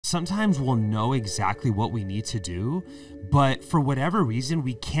sometimes we'll know exactly what we need to do, but for whatever reason,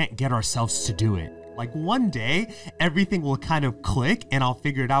 we can't get ourselves to do it. Like one day, everything will kind of click and I'll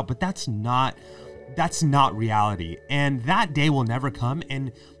figure it out, but that's not reality. And that day will never come,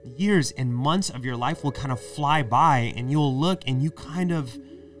 and years and months of your life will kind of fly by, and you'll look and you kind of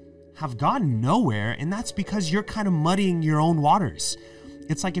have gotten nowhere, and that's because you're kind of muddying your own waters.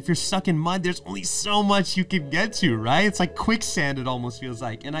 It's like if you're stuck in mud, there's only so much you can get to, right? It's like quicksand, it almost feels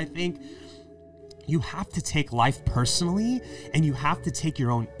like. And I think you have to take life personally, and you have to take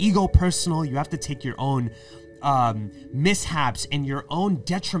your own ego personal. You have to take your own mishaps and your own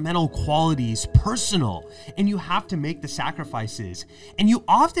detrimental qualities personal, and you have to make the sacrifices. And you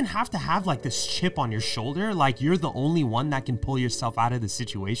often have to have like this chip on your shoulder, like you're the only one that can pull yourself out of the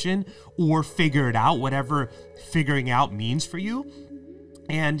situation or figure it out, whatever figuring out means for you.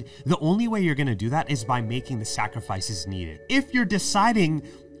 And the only way you're going to do that is by making the sacrifices needed. If you're deciding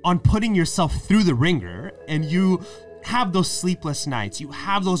on putting yourself through the ringer, and you have those sleepless nights, you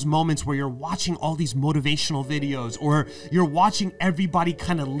have those moments where you're watching all these motivational videos, or you're watching everybody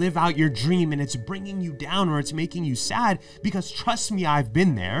kind of live out your dream and it's bringing you down or it's making you sad, because trust me, I've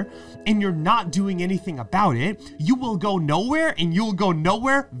been there, and you're not doing anything about it, you will go nowhere, and you'll go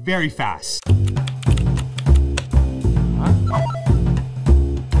nowhere very fast.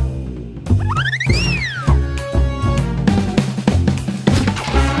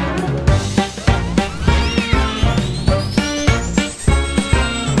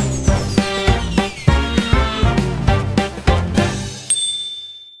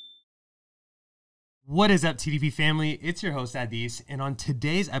 What is up, TDP family? It's your host, Adis, and on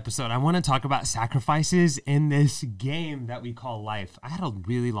today's episode, I want to talk about sacrifices in this game that we call life. I had a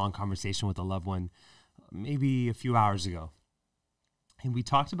really long conversation with a loved one maybe a few hours ago, and we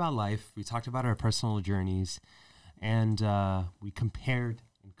talked about life, we talked about our personal journeys, and we compared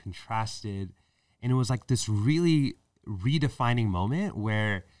and contrasted, and it was like this really redefining moment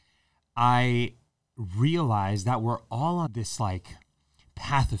where I realized that we're all on this like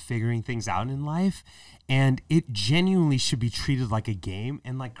path of figuring things out in life, and it genuinely should be treated like a game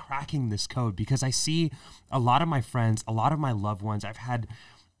and like cracking this code, because I see a lot of my friends, a lot of my loved ones, I've had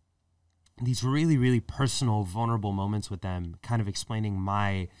these really, really personal, vulnerable moments with them, kind of explaining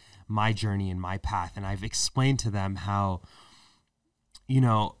my journey and my path. And I've explained to them how, you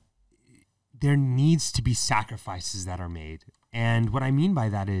know, there needs to be sacrifices that are made. And what I mean by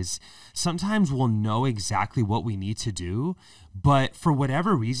that is sometimes we'll know exactly what we need to do, but for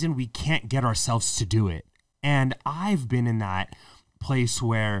whatever reason, we can't get ourselves to do it. And I've been in that place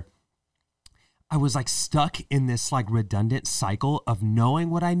where I was like stuck in this like redundant cycle of knowing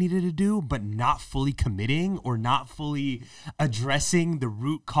what I needed to do, but not fully committing or not fully addressing the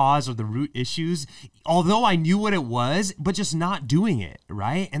root cause or the root issues, although I knew what it was, but just not doing it,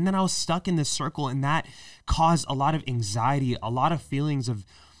 right? And then I was stuck in this circle, and that caused a lot of anxiety, a lot of feelings of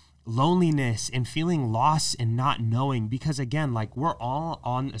loneliness and feeling lost and not knowing, because again, like we're all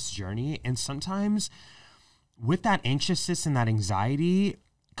on this journey, and sometimes with that anxiousness and that anxiety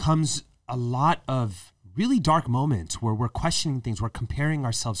comes a lot of really dark moments where we're questioning things, we're comparing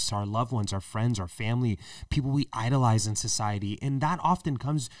ourselves to our loved ones, our friends, our family, people we idolize in society. And that often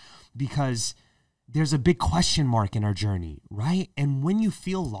comes because there's a big question mark in our journey, right? And when you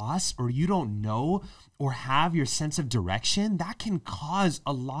feel lost or you don't know or have your sense of direction, that can cause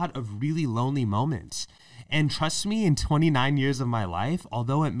a lot of really lonely moments. And trust me, in 29 years of my life,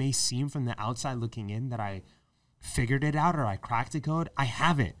 although it may seem from the outside looking in that I figured it out or I cracked the code, I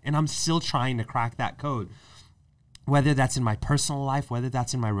haven't, and I'm still trying to crack that code. Whether that's in my personal life, whether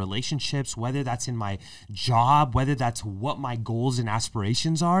that's in my relationships, whether that's in my job, whether that's what my goals and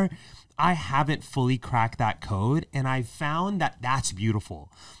aspirations are, I haven't fully cracked that code. And I found that that's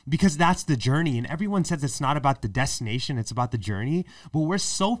beautiful, because that's the journey. And everyone says it's not about the destination, it's about the journey. But we're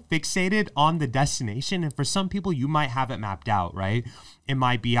so fixated on the destination. And for some people, you might have it mapped out, right? It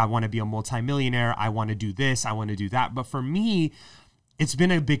might be, I want to be a multimillionaire. I want to do this. I want to do that. But for me, it's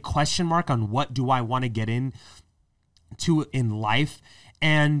been a big question mark on what do I want to get into in life.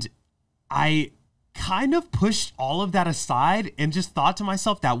 And I kind of pushed all of that aside and just thought to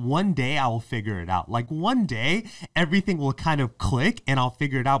myself that one day I will figure it out. Like one day everything will kind of click and I'll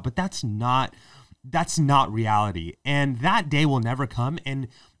figure it out, but that's not reality. And that day will never come, and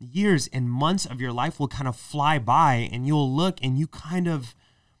years and months of your life will kind of fly by, and you'll look and you kind of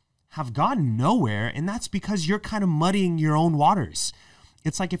have gotten nowhere, and that's because you're kind of muddying your own waters.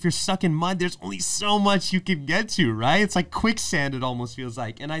 It's like if you're stuck in mud, there's only so much you can get to, right? It's like quicksand, it almost feels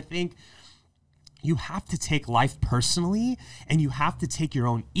like. And I think you have to take life personally, and you have to take your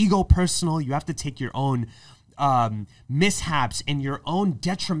own ego personal. You have to take your own mishaps and your own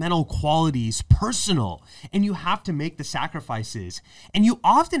detrimental qualities personal, and you have to make the sacrifices. And you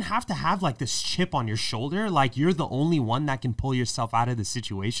often have to have like this chip on your shoulder, like you're the only one that can pull yourself out of the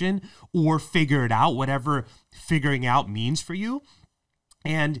situation or figure it out, whatever figuring out means for you.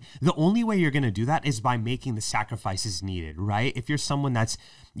 And the only way you're going to do that is by making the sacrifices needed, right? If you're someone that's,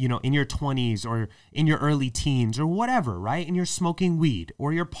 in your 20s or in your early teens or whatever, right? And you're smoking weed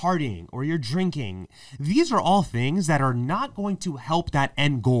or you're partying or you're drinking, these are all things that are not going to help that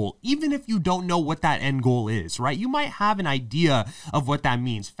end goal, even if you don't know what that end goal is, right? You might have an idea of what that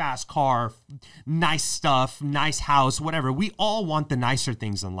means. Fast car, nice stuff, nice house, whatever. We all want the nicer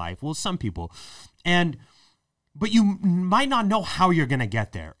things in life. Well, some people. But you might not know how you're going to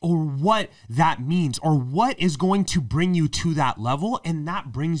get there or what that means or what is going to bring you to that level. And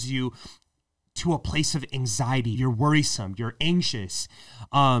that brings you to a place of anxiety. You're worrisome. You're anxious.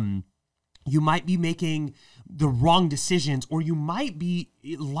 You might be making the wrong decisions, or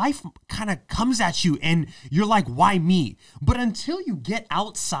life kind of comes at you and you're like, why me? But until you get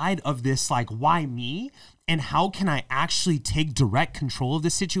outside of this, like, why me? And how can I actually take direct control of the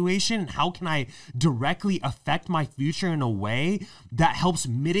situation? And how can I directly affect my future in a way that helps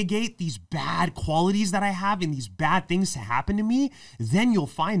mitigate these bad qualities that I have and these bad things to happen to me? Then you'll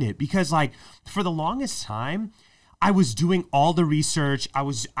find it. Because like for the longest time, I was doing all the research.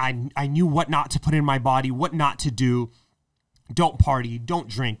 I knew what not to put in my body, what not to do. Don't party, don't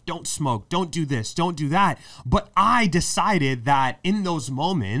drink, don't smoke, don't do this, don't do that. But I decided that in those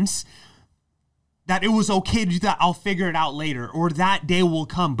moments that it was okay to do that. I'll figure it out later, or that day will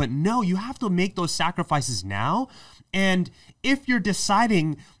come. But no, you have to make those sacrifices now. And if you're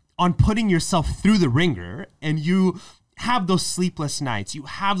deciding on putting yourself through the ringer and you have those sleepless nights, you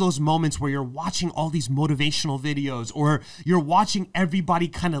have those moments where you're watching all these motivational videos, or you're watching everybody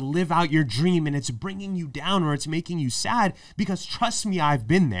kind of live out your dream and it's bringing you down or it's making you sad, because trust me, I've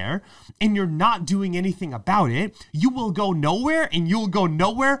been there, and you're not doing anything about it, you will go nowhere, and you'll go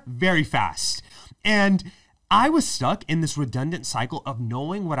nowhere very fast. And I was stuck in this redundant cycle of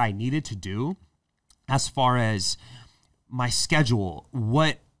knowing what I needed to do as far as my schedule,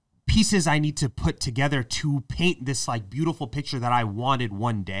 what pieces I need to put together to paint this like beautiful picture that I wanted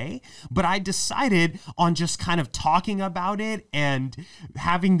one day. But I decided on just kind of talking about it and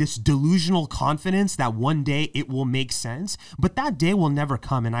having this delusional confidence that one day it will make sense. But that day will never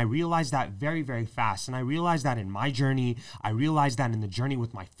come. And I realized that very, very fast. And I realized that in my journey. I realized that in the journey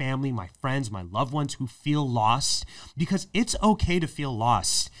with my family, my friends, my loved ones who feel lost, because it's okay to feel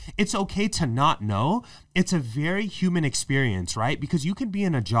lost. It's okay to not know. It's a very human experience, right? Because you could be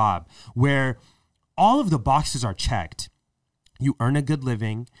in a job where all of the boxes are checked. You earn a good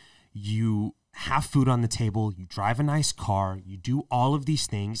living, you have food on the table, you drive a nice car, you do all of these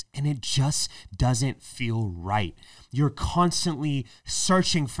things, and it just doesn't feel right. You're constantly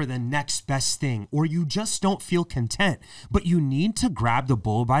searching for the next best thing, or you just don't feel content. But you need to grab the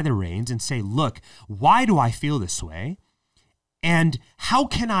bull by the reins and say, look, why do I feel this way? And how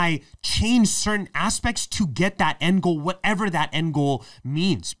can I change certain aspects to get that end goal, whatever that end goal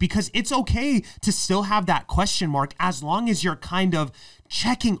means? Because it's okay to still have that question mark as long as you're kind of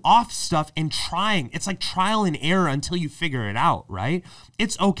checking off stuff and trying. It's like trial and error until you figure it out, right?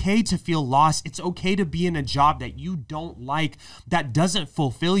 It's okay to feel lost. It's okay to be in a job that you don't like, that doesn't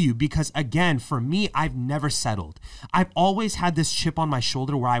fulfill you. Because again, for me, I've never settled. I've always had this chip on my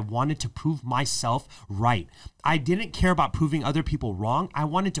shoulder where I wanted to prove myself right. I didn't care about proving other people wrong. I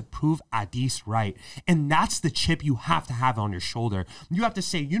wanted to prove Adis right. And that's the chip you have to have on your shoulder. You have to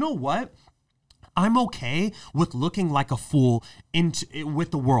say, you know what? I'm okay with looking like a fool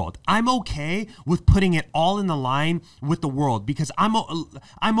with the world. I'm okay with putting it all in the line with the world, because I'm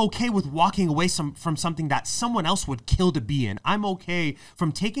okay with walking away from something that someone else would kill to be in. I'm okay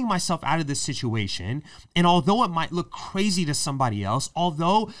from taking myself out of this situation. And although it might look crazy to somebody else,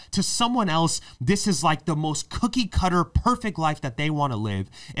 although to someone else this is like the most cookie cutter perfect life that they want to live,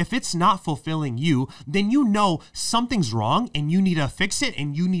 if it's not fulfilling you, then you know something's wrong and you need to fix it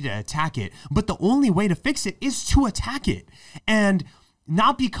and you need to attack it. But the only way to fix it is to attack it and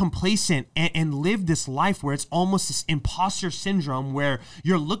not be complacent and live this life where it's almost this imposter syndrome where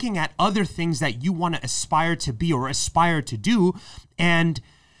you're looking at other things that you want to aspire to be or aspire to do, and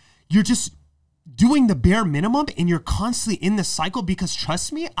you're just doing the bare minimum and you're constantly in the cycle. Because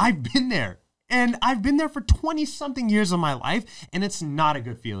trust me, I've been there. And I've been there for 20 something years of my life, and it's not a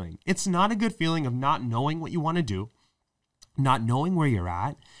good feeling. It's not a good feeling of not knowing what you want to do, not knowing where you're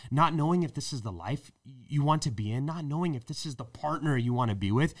at, not knowing if this is the life you want to be in, not knowing if this is the partner you want to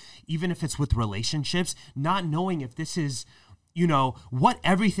be with, even if it's with relationships, not knowing if this is, what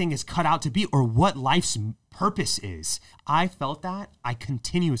everything is cut out to be or what life's purpose is. I felt that. I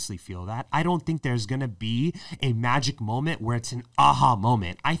continuously feel that. I don't think there's going to be a magic moment where it's an aha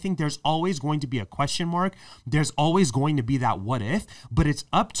moment. I think there's always going to be a question mark. There's always going to be that what if, but it's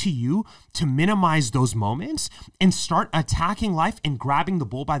up to you to minimize those moments and start attacking life and grabbing the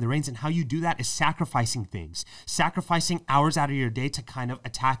bull by the reins. And how you do that is sacrificing things, sacrificing hours out of your day to kind of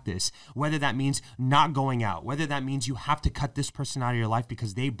attack this, whether that means not going out, whether that means you have to cut this person out of your life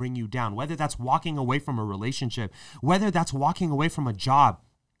because they bring you down, whether that's walking away from a relationship, whether that's walking away from a job,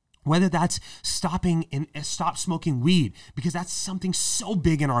 whether that's stop smoking weed, because that's something so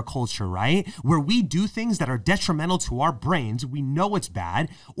big in our culture, right? Where we do things that are detrimental to our brains. We know it's bad,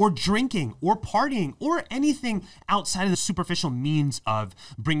 or drinking or partying or anything outside of the superficial means of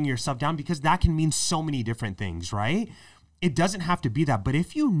bringing yourself down, because that can mean so many different things, right? It doesn't have to be that, but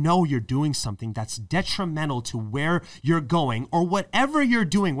if you know you're doing something that's detrimental to where you're going or whatever you're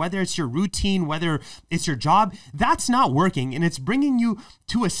doing, whether it's your routine, whether it's your job, that's not working and it's bringing you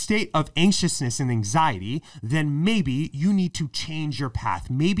to a state of anxiousness and anxiety, then maybe you need to change your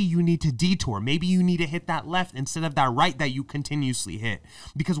path. Maybe you need to detour. Maybe you need to hit that left instead of that right that you continuously hit.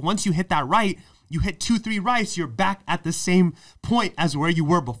 Because once you hit that right, you hit 2-3 rights, you're back at the same point as where you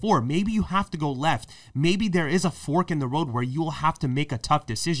were before. Maybe you have to go left. Maybe there is a fork in the road where you'll have to make a tough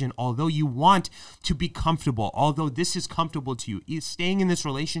decision, although you want to be comfortable, although this is comfortable to you. Staying in this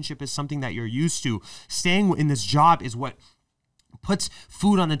relationship is something that you're used to. Staying in this job is what puts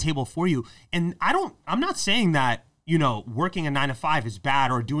food on the table for you. And I'm not saying that, working a 9 to 5 is bad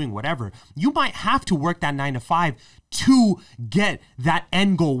or doing whatever. You might have to work that 9 to 5 to get that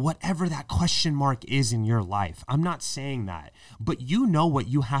end goal, whatever that question mark is in your life. I'm not saying that, but you know what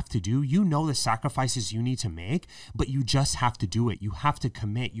you have to do. You know the sacrifices you need to make, but you just have to do it. You have to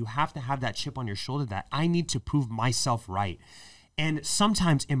commit. You have to have that chip on your shoulder that I need to prove myself right. And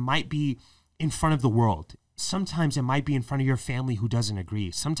sometimes it might be in front of the world. Sometimes it might be in front of your family who doesn't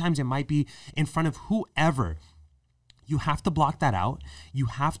agree. Sometimes it might be in front of whoever. You have to block that out. You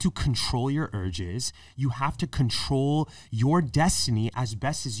have to control your urges. You have to control your destiny as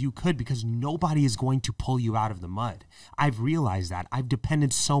best as you could, because nobody is going to pull you out of the mud. I've realized that. I've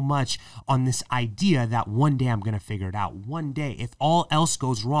depended so much on this idea that one day I'm going to figure it out. One day, if all else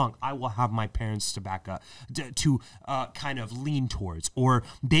goes wrong, I will have my parents to back up, to kind of lean towards, or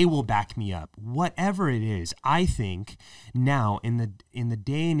they will back me up. Whatever it is, I think now in the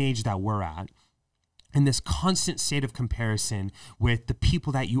day and age that we're at, in this constant state of comparison with the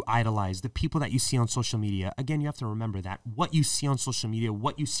people that you idolize, the people that you see on social media. Again, you have to remember that what you see on social media,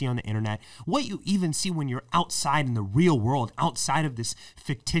 what you see on the internet, what you even see when you're outside in the real world, outside of this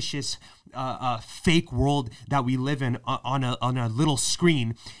fictitious, fake world that we live in on a little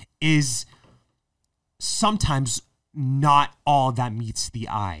screen, is sometimes not all that meets the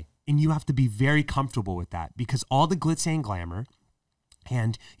eye. And you have to be very comfortable with that, because all the glitz and glamour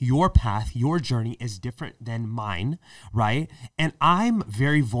and your path, your journey is different than mine, right? And I'm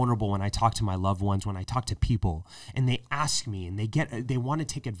very vulnerable when I talk to my loved ones, when I talk to people, and they ask me and they want to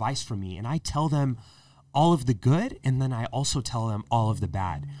take advice from me. And I tell them all of the good, and then I also tell them all of the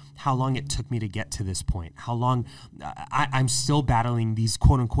bad. How long it took me to get to this point. How long I'm still battling these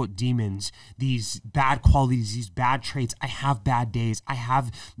quote unquote demons, these bad qualities, these bad traits. I have bad days. I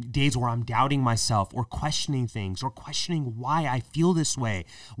have days where I'm doubting myself or questioning things or questioning why I feel this way.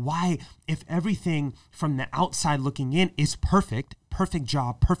 Why, if everything from the outside looking in is perfect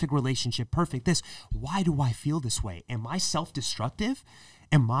job, perfect relationship, perfect this, why do I feel this way? Am I self-destructive?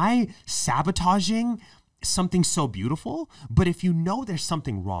 Am I sabotaging something so beautiful? But if you know there's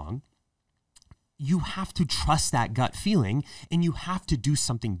something wrong, you have to trust that gut feeling, and you have to do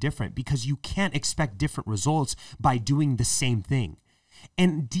something different, because you can't expect different results by doing the same thing.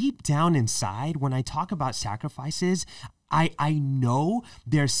 And deep down inside, when I talk about sacrifices, I know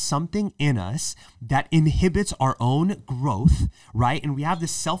there's something in us that inhibits our own growth, right? And we have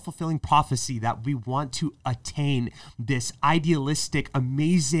this self-fulfilling prophecy that we want to attain this idealistic,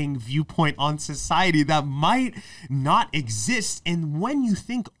 amazing viewpoint on society that might not exist. And when you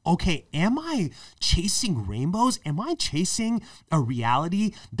think, okay, am I chasing rainbows? Am I chasing a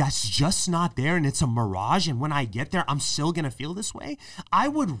reality that's just not there and it's a mirage? And when I get there, I'm still going to feel this way? I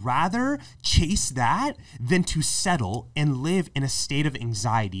would rather chase that than to settle and live in a state of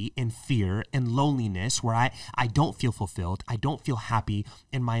anxiety and fear and loneliness where I don't feel fulfilled. I don't feel happy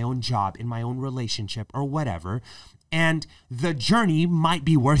in my own job, in my own relationship, or whatever. And the journey might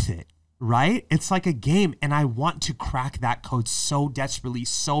be worth it, right? It's like a game, and I want to crack that code so desperately,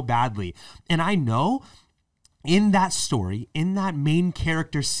 so badly. And I know in that story, in that main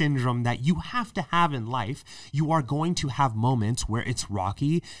character syndrome that you have to have in life, you are going to have moments where it's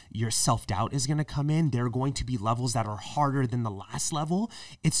rocky. Your self-doubt is going to come in. There are going to be levels that are harder than the last level.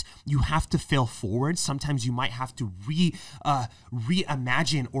 You have to fail forward. Sometimes you might have to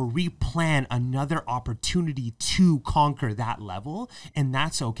reimagine or replan another opportunity to conquer that level, and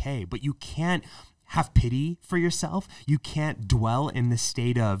that's okay. But you can't have pity for yourself. You can't dwell in the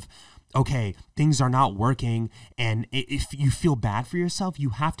state of, okay, things are not working. And if you feel bad for yourself,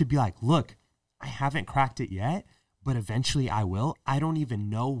 you have to be like, look, I haven't cracked it yet, but eventually I will. I don't even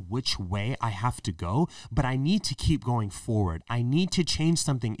know which way I have to go, but I need to keep going forward. I need to change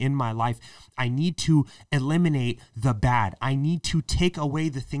something in my life. I need to eliminate the bad. I need to take away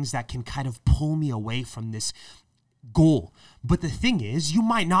the things that can kind of pull me away from this goal. But the thing is, you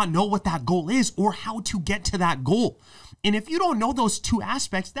might not know what that goal is or how to get to that goal. And if you don't know those two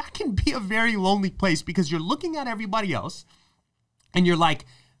aspects, that can be a very lonely place because you're looking at everybody else and you're like,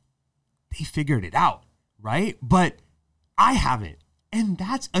 they figured it out, right? But I haven't. And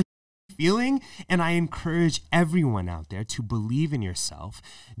that's a feeling. And I encourage everyone out there to believe in yourself,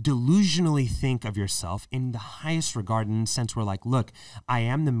 delusionally think of yourself in the highest regard, in the sense where, like, look, I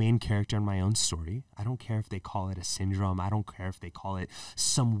am the main character in my own story. I don't care if they call it a syndrome. I don't care if they call it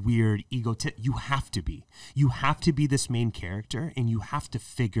some weird ego. You have to be. You have to be this main character, and you have to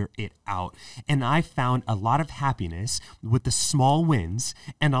figure it out. And I found a lot of happiness with the small wins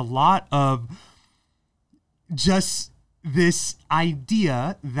and a lot of just this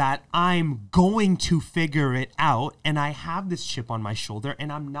idea that I'm going to figure it out, and I have this chip on my shoulder,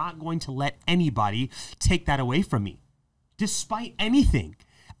 and I'm not going to let anybody take that away from me. Despite anything,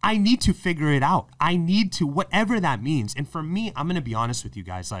 I need to figure it out. I need to, whatever that means. And for me, I'm going to be honest with you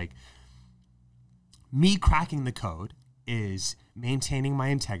guys, like, me cracking the code is maintaining my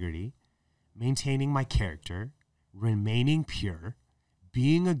integrity, maintaining my character, remaining pure,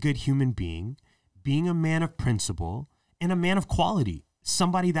 being a good human being a man of principle, and a man of quality,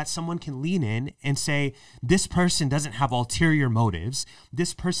 somebody that someone can lean in and say, this person doesn't have ulterior motives.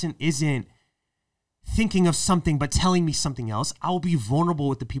 This person isn't thinking of something but telling me something else. I'll be vulnerable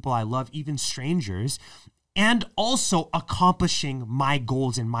with the people I love, even strangers, and also accomplishing my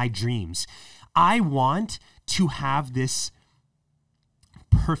goals and my dreams. I want to have this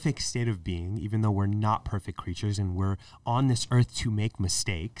perfect state of being, even though we're not perfect creatures and we're on this earth to make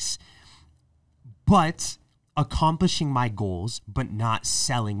mistakes, but accomplishing my goals, but not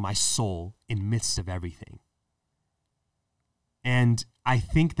selling my soul in midst of everything. And I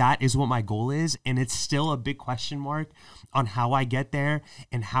think that is what my goal is. And it's still a big question mark on how I get there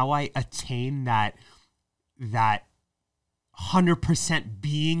and how I attain that 100%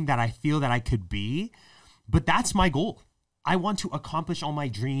 being that I feel that I could be. But that's my goal. I want to accomplish all my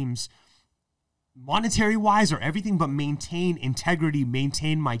dreams, monetary wise or everything, but maintain integrity,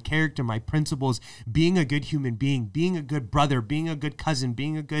 maintain my character, my principles, being a good human being, being a good brother, being a good cousin,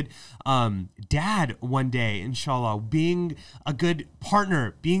 being a good dad one day, inshallah, being a good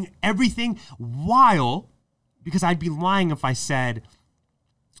partner, being everything, while, because I'd be lying if I said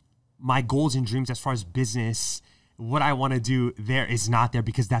my goals and dreams as far as business, what I want to do there is not there,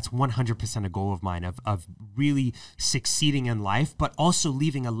 because that's 100% a goal of mine of really succeeding in life, but also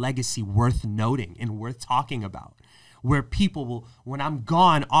leaving a legacy worth noting and worth talking about, where people will, when I'm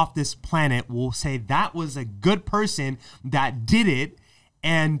gone off this planet, will say that was a good person that did it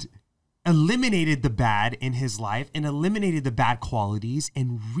and eliminated the bad in his life and eliminated the bad qualities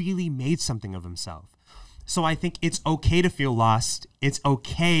and really made something of himself. So I think it's okay to feel lost. It's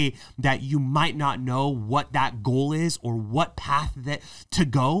okay that you might not know what that goal is or what path that to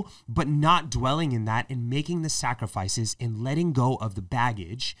go, but not dwelling in that and making the sacrifices and letting go of the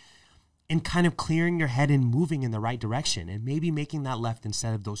baggage and kind of clearing your head and moving in the right direction, and maybe making that left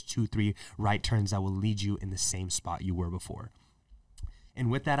instead of those 2-3 right turns that will lead you in the same spot you were before. And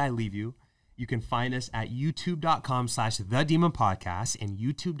with that, I leave you. You can find us at youtube.com/TheDemonPodcast and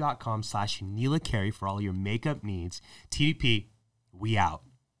youtube.com/Neela Carey for all your makeup needs. TDP, we out.